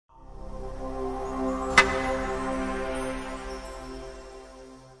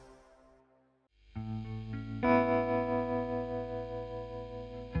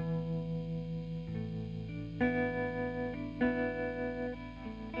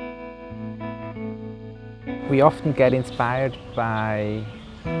We often get inspired by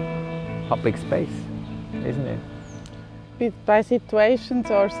public space, isn't it? By situations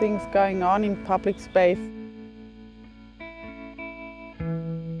or things going on in public space.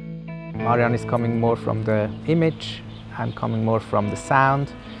 Marianne is coming more from the image, I'm coming more from the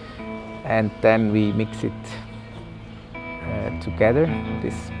sound, and then we mix it together,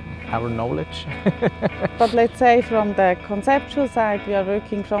 our knowledge. But let's say from the conceptual side, we are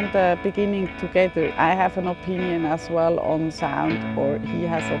working from the beginning together. I have an opinion as well on sound, or he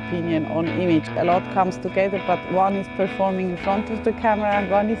has opinion on image. A lot comes together, but one is performing in front of the camera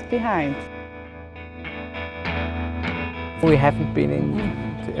and one is behind. We haven't been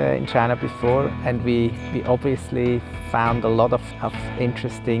in China before, and we obviously found a lot of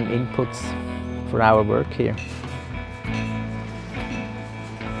interesting inputs for our work here.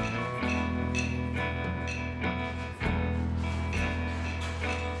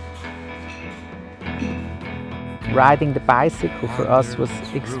 Riding the bicycle for us was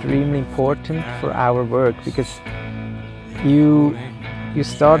extremely important for our work, because you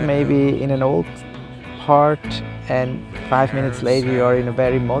start maybe in an old part and 5 minutes later you are in a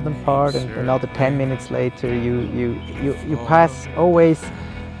very modern part, and another 10 minutes later you pass always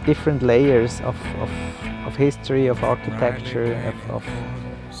different layers of history, of architecture, of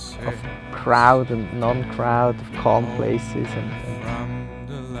crowd and non-crowd, of calm places.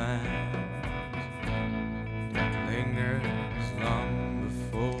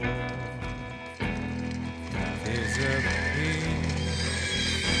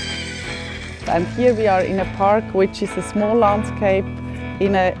 And here we are in a park which is a small landscape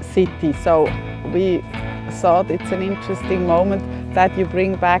in a city. So we thought it's an interesting moment that you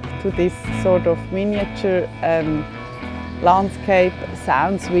bring back to this sort of miniature landscape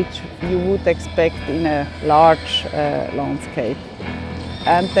sounds which you would expect in a large landscape.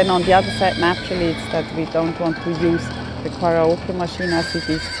 And then on the other side, naturally, it's that we don't want to use the karaoke machine as it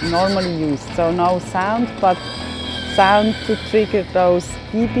is normally used. So no sound, but sound to trigger those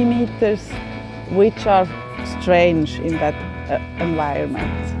dB meters which are strange in that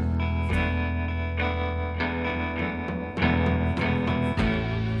environment.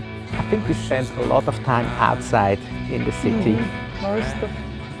 I think we spent a lot of time outside in the city.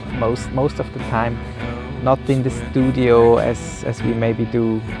 Most of the time, not in the studio as we maybe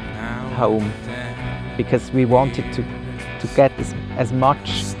do home, because we wanted to get as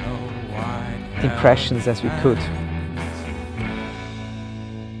much impressions as we could.